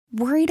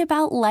Worried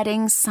about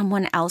letting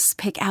someone else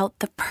pick out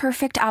the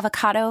perfect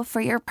avocado for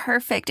your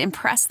perfect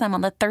impress them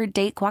on the third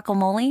date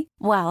guacamole?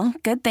 Well,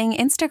 good thing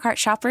Instacart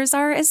shoppers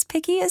are as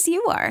picky as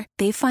you are.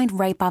 They find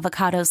ripe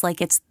avocados like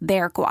it's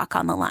their guac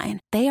on the line.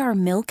 They are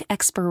milk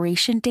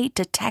expiration date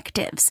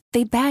detectives.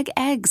 They bag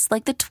eggs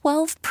like the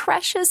 12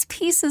 precious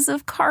pieces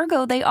of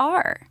cargo they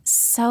are.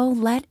 So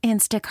let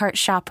Instacart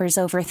shoppers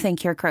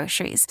overthink your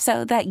groceries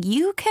so that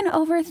you can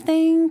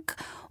overthink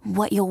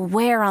what you'll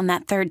wear on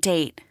that third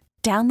date.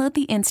 Download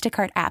the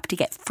Instacart app to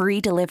get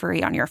free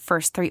delivery on your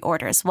first 3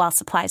 orders while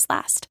supplies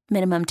last.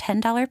 Minimum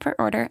 $10 per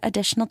order.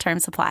 Additional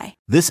terms apply.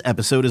 This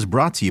episode is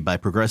brought to you by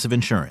Progressive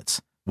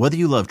Insurance. Whether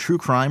you love true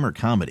crime or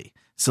comedy,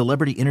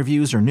 celebrity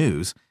interviews or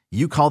news,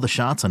 you call the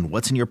shots on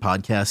what's in your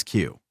podcast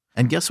queue.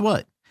 And guess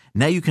what?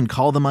 Now you can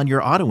call them on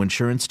your auto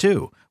insurance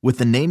too with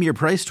the Name Your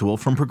Price tool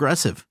from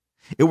Progressive.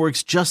 It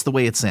works just the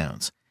way it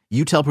sounds.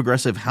 You tell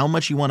Progressive how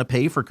much you want to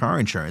pay for car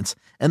insurance,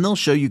 and they'll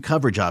show you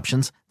coverage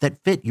options that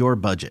fit your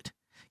budget.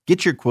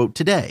 Get your quote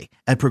today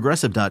at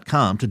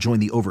Progressive.com to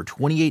join the over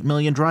 28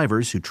 million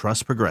drivers who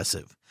trust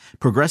Progressive.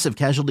 Progressive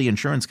Casualty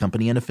Insurance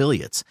Company and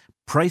Affiliates.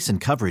 Price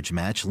and coverage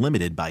match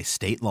limited by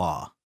state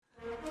law.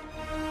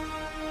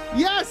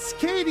 Yes,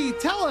 Katie,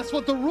 tell us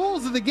what the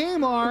rules of the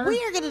game are. We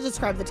are going to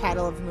describe the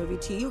title of the movie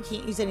to you. You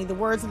can't use any of the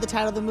words of the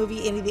title of the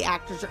movie, any of the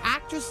actors or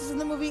actresses in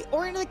the movie,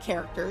 or any of the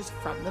characters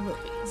from the movie.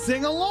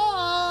 Sing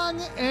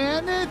along,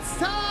 and it's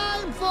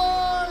time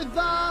for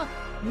the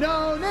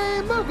No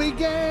Name Movie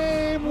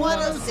Game.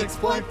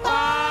 106.5.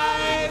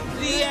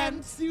 The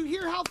end. Do you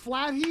hear how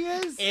flat he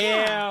is? Ew,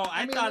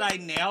 I thought I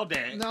nailed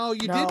it. No,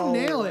 you didn't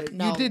nail it.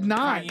 No. You did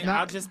not.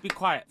 I'll just be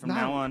quiet from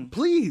now on.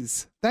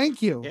 Please.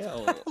 Thank you.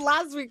 Ew.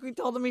 Last week we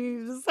told him he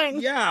needed to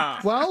sing. Yeah.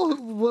 Well,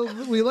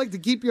 we like to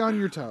keep you on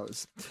your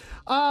toes.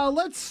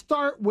 Let's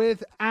start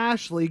with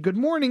Ashley. Good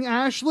morning,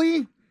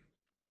 Ashley.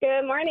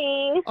 Good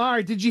morning. All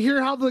right, did you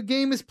hear how the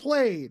game is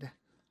played?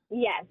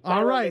 Yes.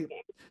 All right.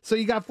 So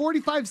you got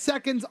 45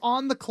 seconds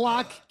on the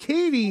clock.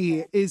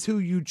 Katie is who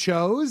you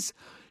chose.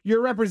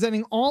 You're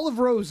representing all of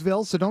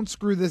Roseville, so don't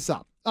screw this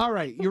up. All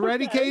right, you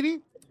ready, Katie?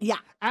 Yeah.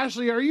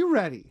 Ashley, are you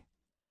ready?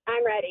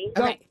 I'm ready.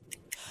 Go. Okay.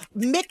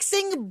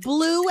 Mixing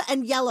blue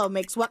and yellow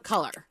makes what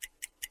color?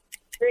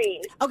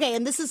 Green. Okay,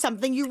 and this is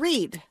something you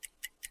read.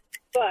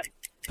 Book.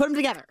 Put them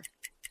together.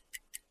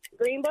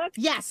 Green book.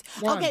 Yes.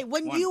 One. Okay,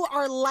 when you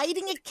are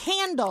lighting a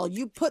candle,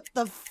 you put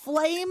the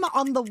flame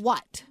on the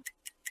what?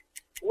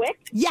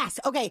 Wick. Yes.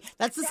 Okay,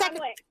 that's the John second.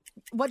 Wick.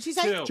 What'd she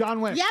say? 2. John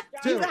Wick. Yep,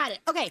 Two. you got it.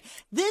 Okay,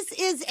 this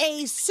is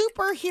a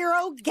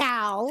superhero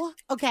gal,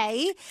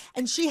 okay,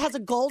 and she has a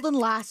golden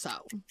lasso.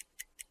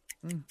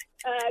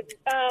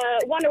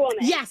 Wonder Woman.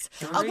 Yes.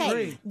 Okay,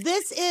 Three.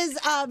 this is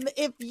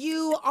if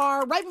you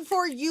are right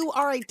before you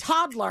are a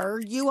toddler,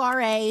 you are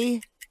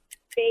a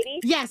Baby.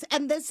 yes,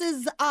 and this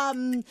is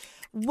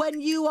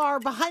when you are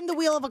behind the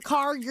wheel of a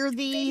car, you're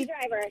Baby the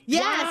driver.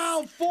 yes.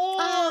 Wow,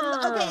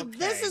 4. Okay,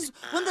 this is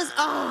when this.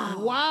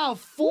 Oh, Wow,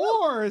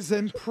 4 is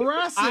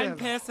impressive. I'm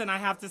pissed, and I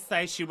have to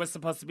say she was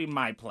supposed to be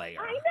my player.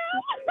 I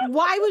know.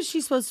 why was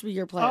she supposed to be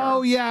your player?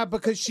 Oh, yeah,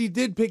 because she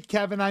did pick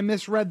Kevin. I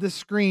misread the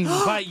screen.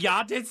 But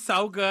y'all did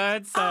so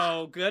good,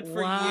 so good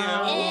for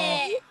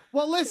Wow. you.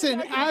 Well,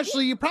 listen,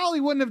 Ashley, you probably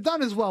wouldn't have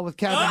done as well with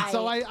Kevin. Right.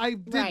 So I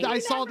did. Right. I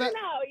You saw never that.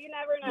 know. You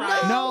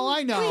never know. No,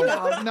 I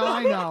know. No,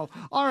 I know.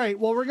 All right.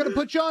 Well, we're going to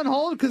put you on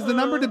hold because the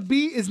number to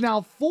beat is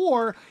now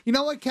 4. You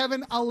know what,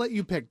 Kevin? I'll let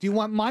you pick. Do you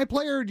want my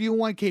player or do you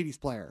want Katie's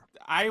player?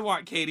 I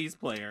want Katie's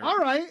player. All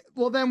right.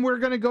 Well, then we're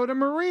going to go to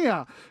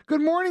Maria.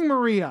 Good morning,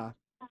 Maria.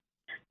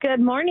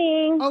 Good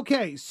morning.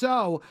 Okay.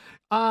 So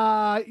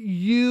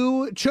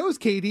you chose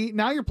Katie.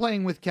 Now you're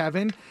playing with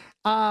Kevin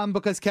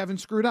because Kevin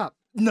screwed up.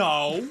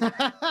 No.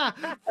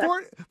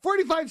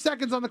 45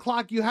 seconds on the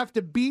clock. You have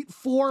to beat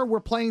 4. We're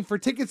playing for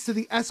tickets to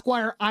the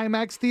Esquire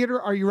IMAX Theater.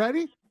 Are you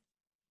ready?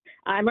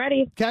 I'm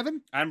ready.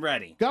 Kevin, I'm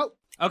ready. go.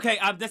 Okay,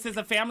 this is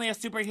a family of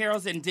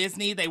superheroes in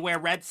Disney. They wear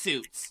red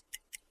suits.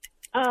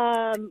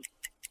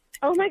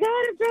 Oh my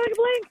God, I'm drawing a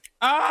blank.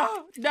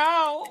 Oh,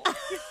 no.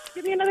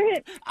 Give me another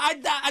hint.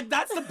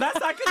 That's the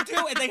best I can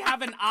do. And they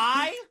have an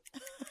eye.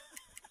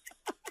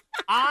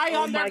 Eye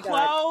on their my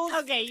God.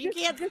 clothes. Okay, you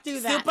can't do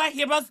that.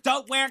 Superheroes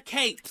don't wear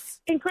capes.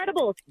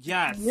 Incredibles.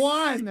 Yes.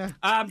 1.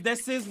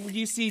 This is,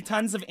 you see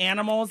tons of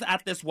animals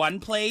at this one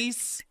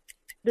place.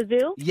 The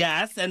zoo.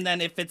 Yes, and then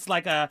if it's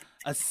like a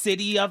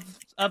city of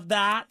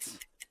that.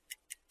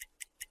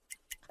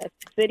 A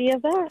city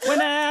of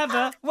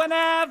that.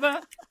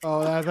 Whenever.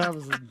 Oh, that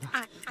was.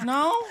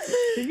 No?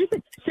 Did you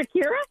say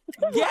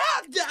Shakira? Yeah,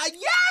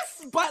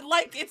 yes, but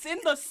like it's in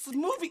the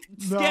movie.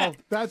 No, Skip.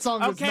 that song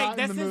was Okay, not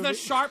in this the is movie. the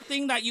sharp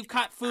thing that you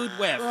cut food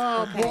with.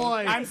 Oh,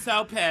 boy. I'm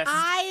so pissed.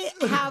 I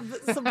have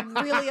some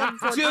really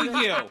unfortunate. Do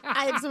you?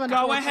 I have some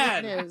Go unfortunate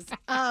ahead.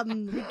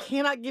 news. We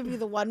cannot give you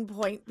the 1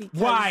 point because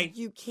Why?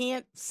 you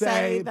can't Say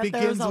say that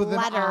begins there's a with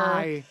letter. an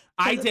I.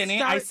 I Does it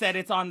didn't. I start- said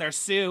it's on their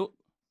suit.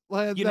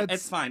 Well, You know,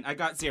 that's- it's fine. I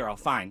got 0.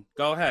 Fine.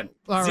 Go ahead.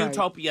 All right.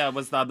 Zootopia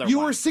was the other you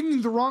one. were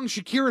singing the wrong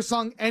Shakira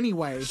song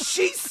anyway.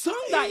 She sung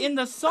that in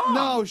the song.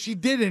 No, she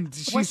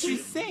didn't. What'd she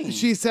sing?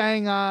 She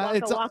sang. Waka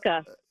It's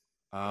Waka.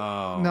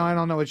 Oh. No, I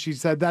don't know what she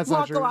said. That's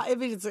not true. I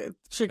mean, it's a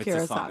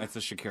Shakira song. It's a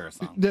Shakira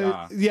song.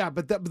 Yeah,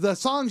 but the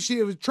song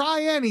she was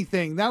Try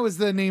Anything. That was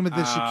the name of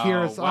the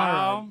Shakira song.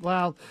 Wow. All right.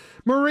 Well,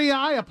 Maria,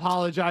 I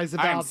apologize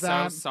about that.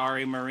 I'm so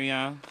sorry,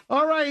 Maria.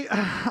 All right,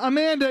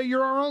 Amanda,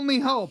 you're our only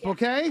hope,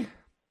 okay?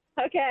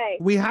 Okay.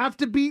 We have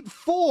to beat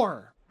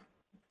 4.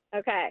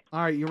 Okay.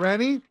 All right, you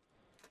ready?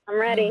 I'm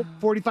ready.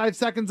 45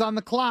 seconds on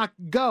the clock.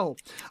 Go.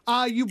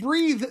 You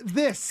breathe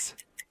this.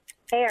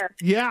 Air.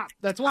 Yeah,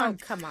 that's one.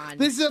 Oh, come on.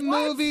 This is a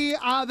movie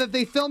that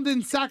they filmed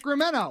in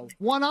Sacramento.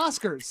 Won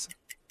Oscars.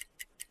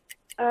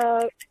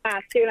 Do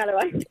another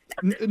one.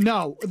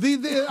 No,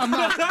 I'm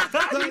not.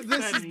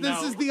 said no.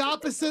 This is the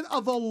opposite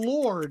of a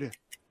lord.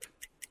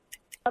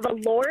 Of a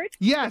lord?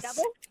 Yes.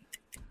 Double?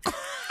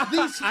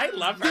 I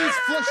love her.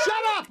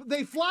 Shut up!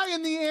 They fly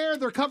in the air.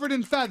 They're covered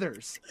in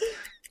feathers.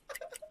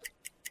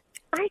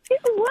 I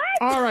think what?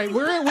 All right,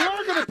 we are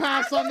going to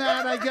pass on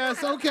that, I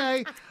guess.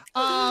 Okay.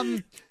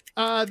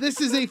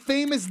 This is a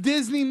famous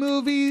Disney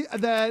movie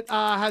that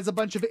has a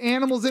bunch of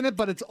animals in it,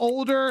 but it's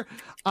older.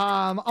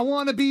 I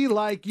want to be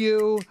like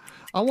you.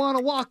 I want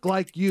to walk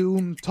like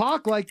you,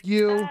 talk like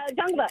you.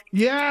 Jungle Book.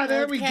 Yeah,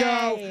 there we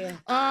go. Okay.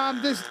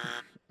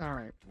 All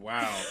right.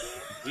 Wow.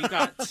 We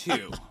got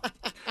 2.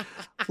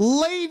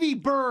 Lady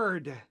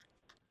Bird.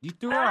 You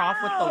threw her off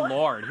with the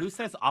Lord. Who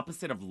says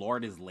opposite of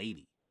Lord is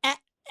lady?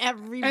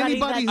 Everybody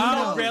Anybody that who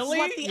knows knows. Really?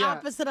 what the Yeah.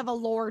 opposite of a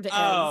lord is.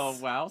 Oh,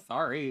 well,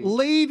 sorry.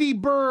 Lady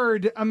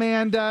Bird,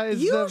 Amanda,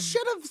 is You the...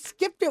 should have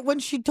skipped it when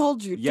she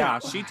told you to. Yeah,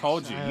 she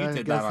told you. You I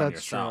did guess that on that's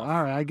yourself. true.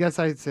 All right, I guess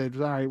I said,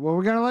 all right, well,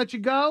 we're going to let you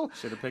go,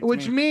 Should've picked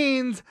which me.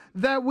 means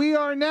that we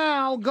are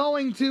now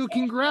going to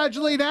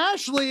congratulate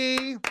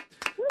Ashley.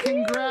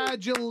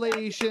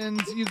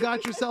 Congratulations. You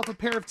got yourself a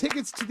pair of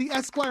tickets to the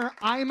Esquire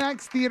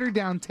IMAX Theater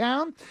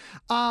downtown.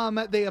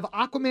 They have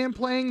Aquaman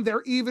playing.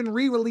 They're even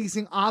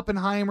re-releasing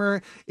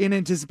Oppenheimer in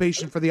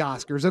anticipation for the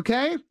Oscars,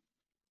 okay?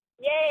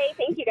 Yay.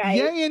 Thank you, guys.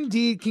 Yay,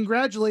 indeed.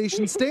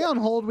 Congratulations. Stay on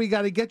hold. We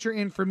got to get your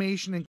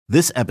information.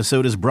 This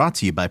episode is brought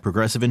to you by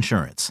Progressive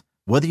Insurance.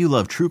 Whether you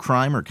love true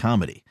crime or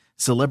comedy,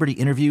 celebrity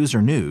interviews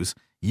or news,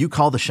 you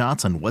call the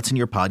shots on what's in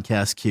your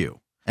podcast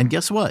queue. And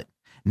guess what?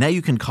 Now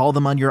you can call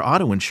them on your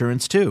auto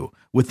insurance too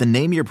with the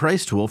Name Your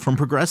Price tool from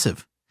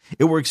Progressive.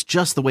 It works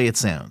just the way it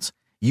sounds.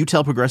 You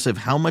tell Progressive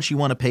how much you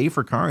want to pay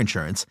for car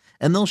insurance,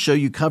 and they'll show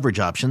you coverage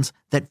options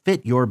that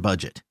fit your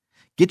budget.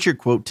 Get your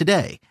quote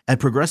today at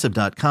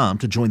Progressive.com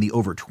to join the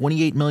over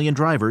 28 million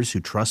drivers who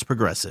trust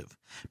Progressive.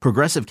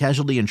 Progressive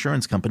Casualty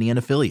Insurance Company and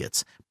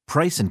Affiliates.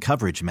 Price and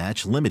coverage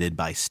match limited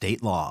by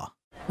state law.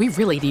 We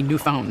really need new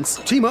phones.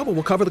 T-Mobile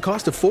will cover the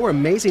cost of 4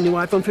 amazing new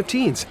iPhone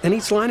 15s, and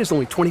each line is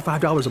only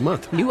 $25 a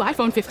month. New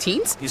iPhone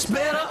 15s? It's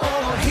better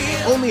over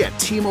here. Only at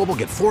T-Mobile,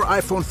 get 4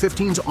 iPhone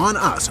 15s on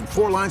us and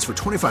 4 lines for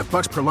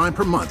 $25 per line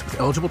per month with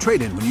eligible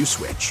trade-in when you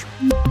switch.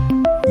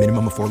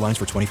 Minimum of 4 lines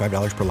for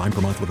 $25 per line per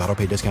month with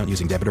autopay discount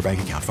using debit or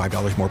bank account.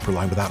 $5 more per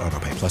line without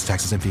autopay, plus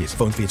taxes and fees.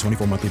 Phone fee at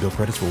 24 monthly bill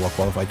credits for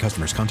well-qualified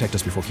customers. Contact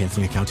us before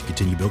canceling account to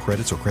continue bill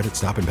credits or credit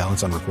stop and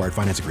balance on required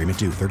finance agreement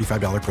due.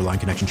 $35 per line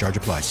connection charge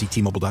applies. See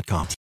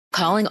T-Mobile.com.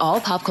 Calling all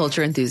pop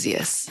culture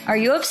enthusiasts. Are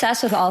you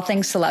obsessed with all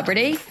things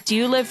celebrity? Do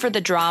you live for the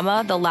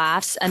drama, the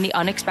laughs, and the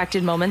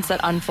unexpected moments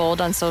that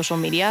unfold on social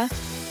media?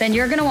 Then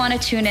you're going to want to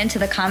tune in to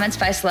the Comments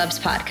by Celebs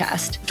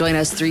podcast. Join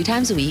us 3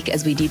 times a week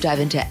as we deep dive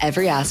into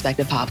every aspect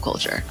of pop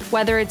culture.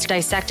 Whether it's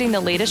dissecting the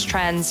latest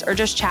trends or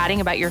just chatting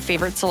about your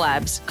favorite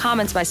celebs,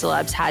 Comments by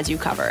Celebs has you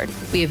covered.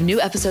 We have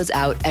new episodes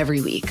out every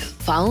week.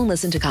 Follow and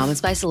listen to Comments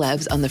by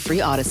Celebs on the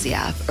free Odyssey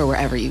app or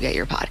wherever you get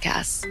your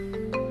podcasts.